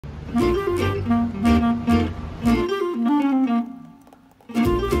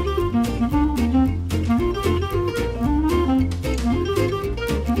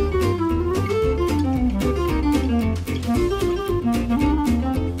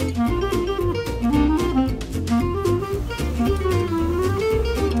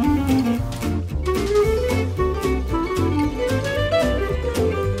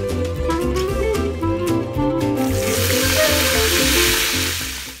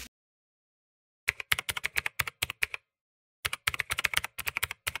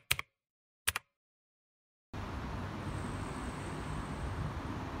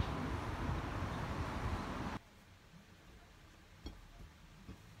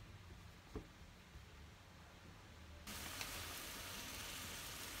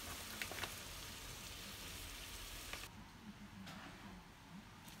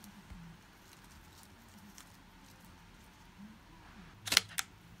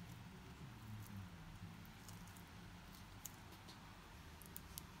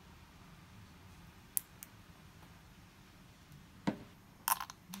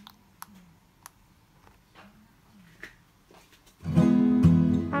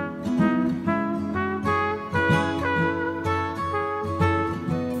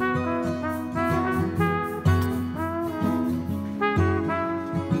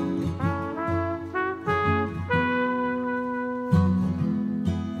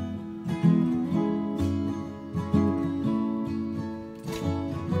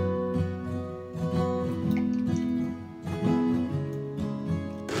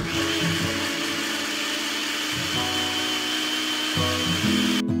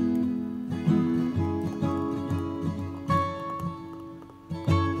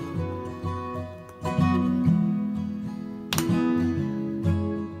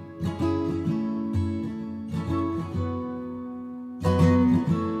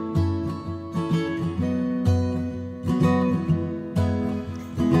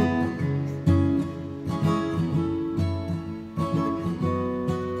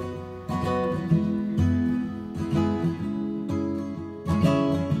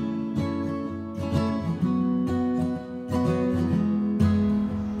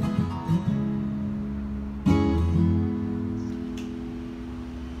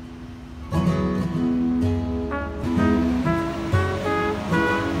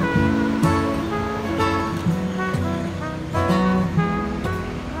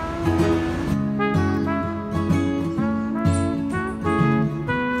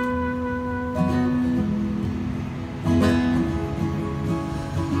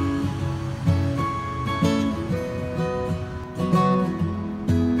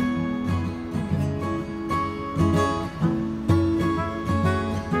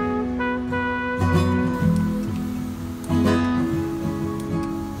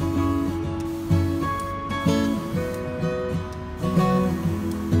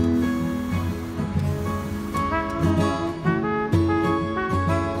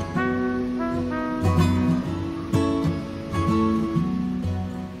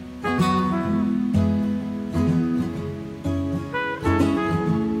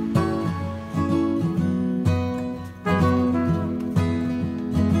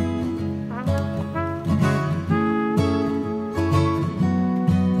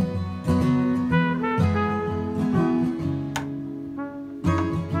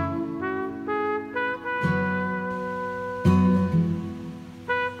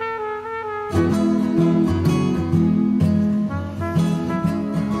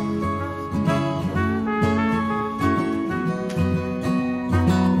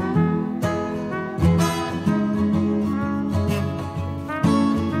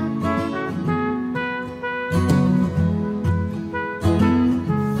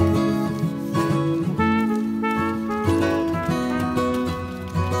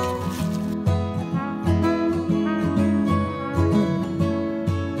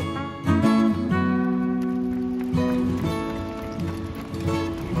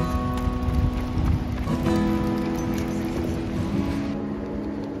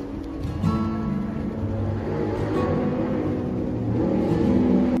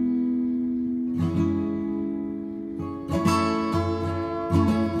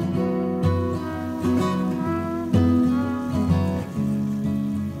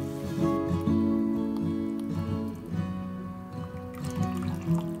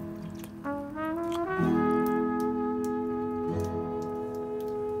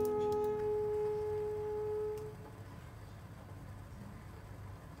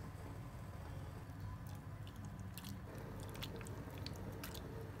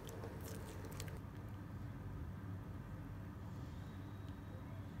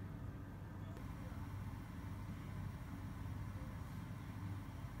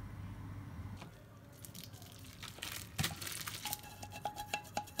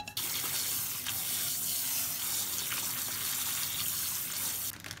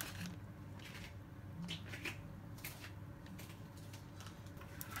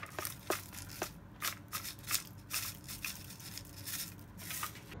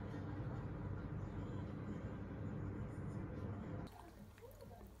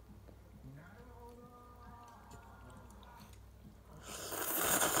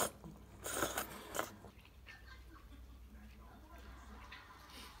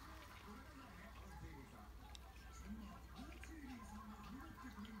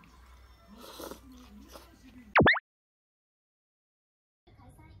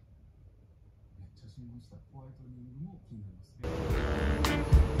しましたホワイトニングも気になりま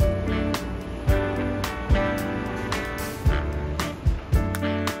す。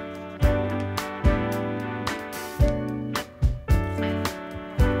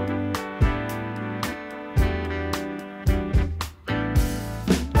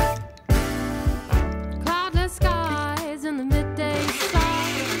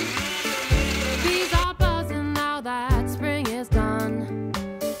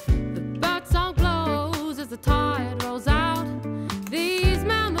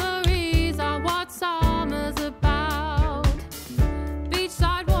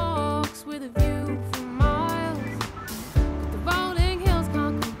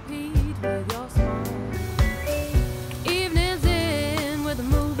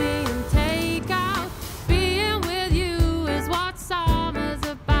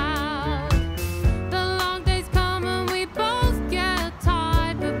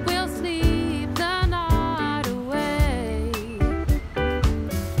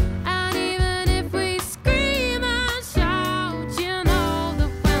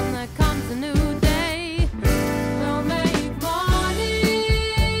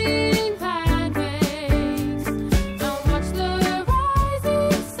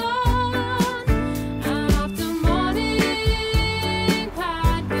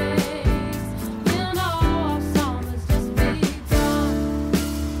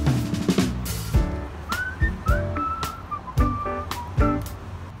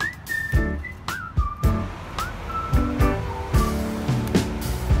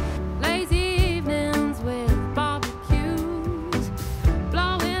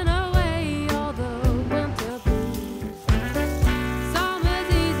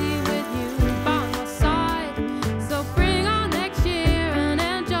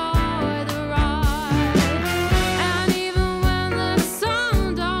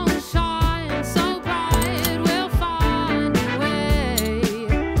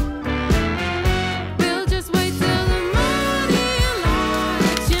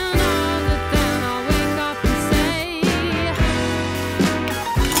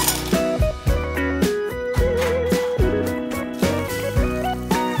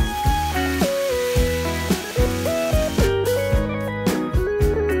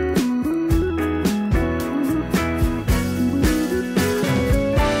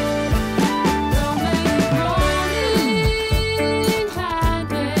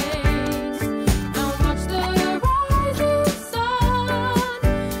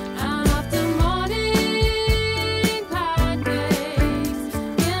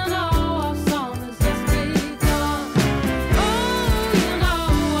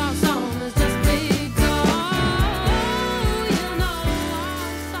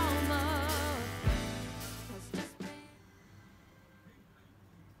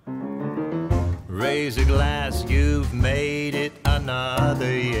Raise a glass, you've made it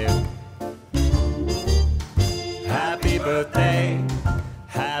another year. Happy birthday,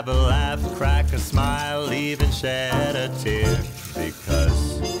 have a laugh, crack a smile, even shed a tear.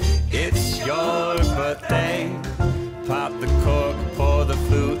 Because it's your birthday. Pop the cork, pour the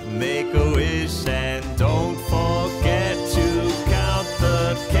flute, make a wish, and don't forget to count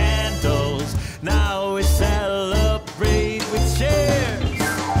the candles. Now we celebrate with cheers.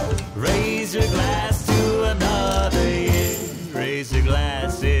 Raise your glass to another year. Raise your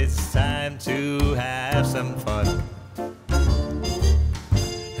glass, it's time to have some fun.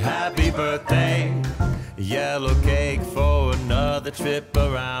 Happy birthday, yellow cake for another trip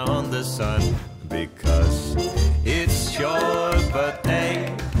around the sun. Because it's your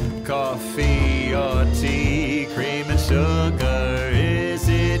birthday. Coffee or tea, cream and sugar. Is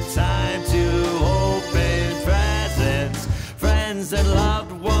it time to open presents? Friends and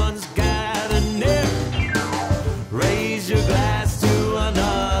loved ones gather near. Raise your glass to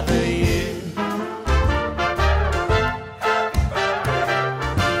another year.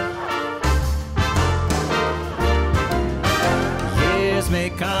 Years may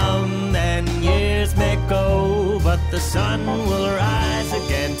come and years may go, but the sun will rise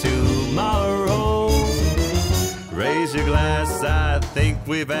again tomorrow. Raise your glass, I think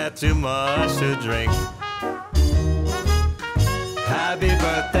we've had too much to drink. Happy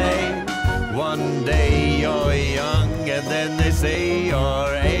birthday, one day you're young, and then they say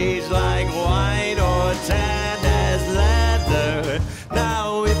you're aged like wine or tanned as leather.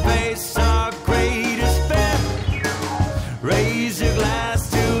 Now we face our greatest fear. Raise your glass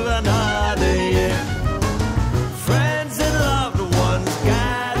to another year. Friends and loved ones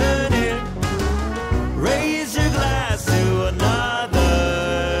gather near. Raise your glass to another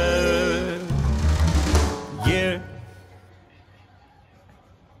year. はい、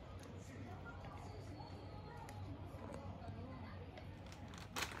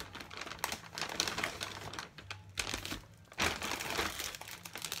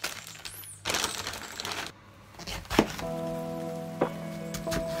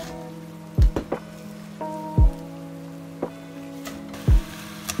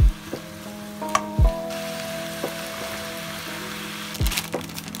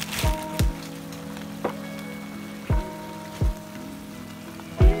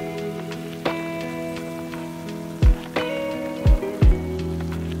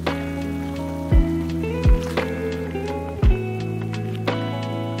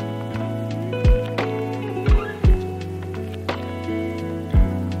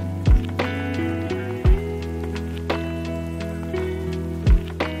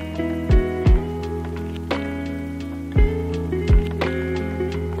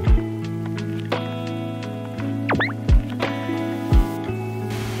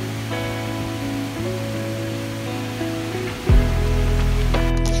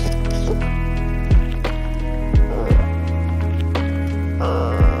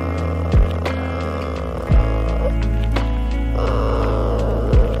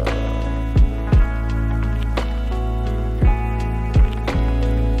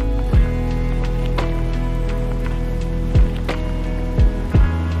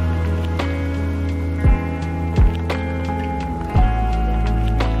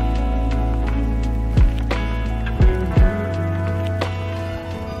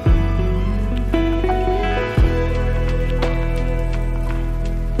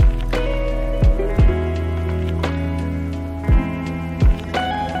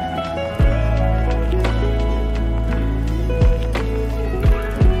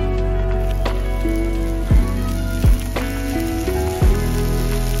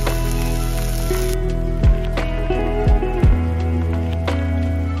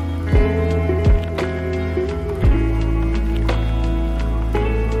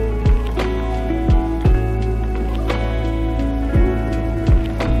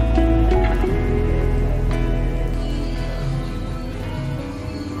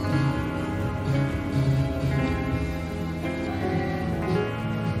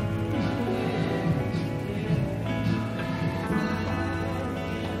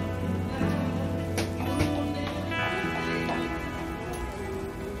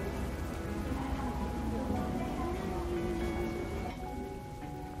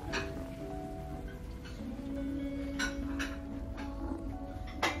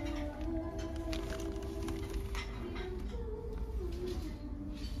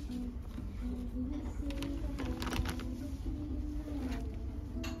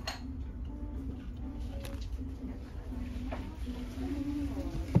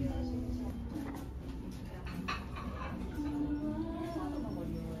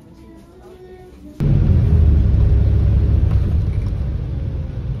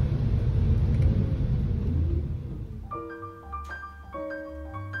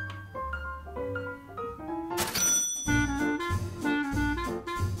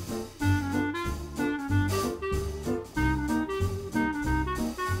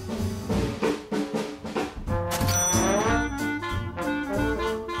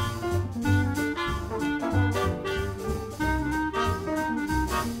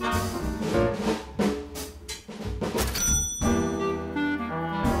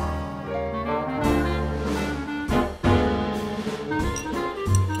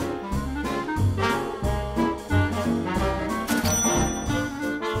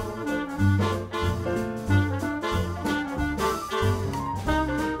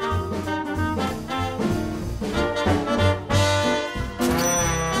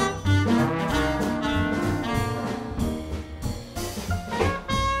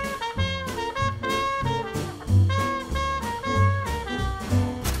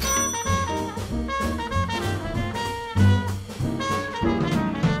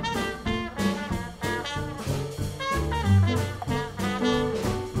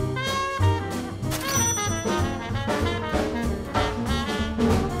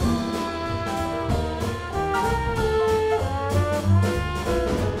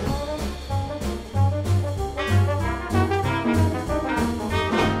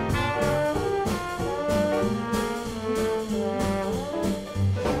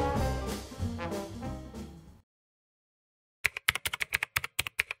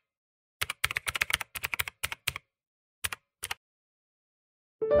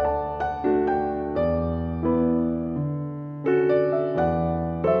す。